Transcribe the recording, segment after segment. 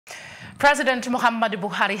President Muhammadu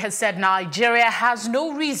Buhari has said Nigeria has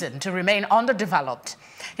no reason to remain underdeveloped.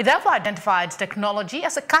 He therefore identified technology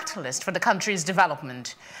as a catalyst for the country's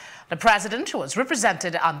development. The president was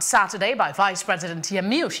represented on Saturday by Vice-President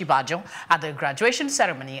Yemi Osinbajo at the graduation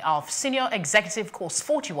ceremony of Senior Executive Course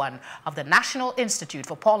 41 of the National Institute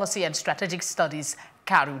for Policy and Strategic Studies,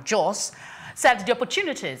 Kuru, said the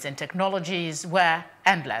opportunities in technologies were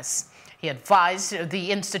endless. He advised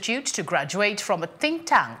the institute to graduate from a think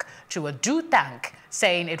tank to a do tank,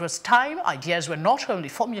 saying it was time ideas were not only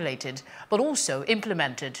formulated but also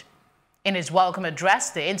implemented. In his welcome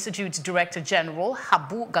address, the institute's Director General,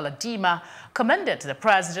 Habu Galadima, commended the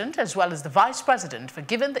president as well as the vice president for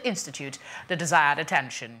giving the institute the desired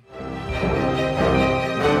attention.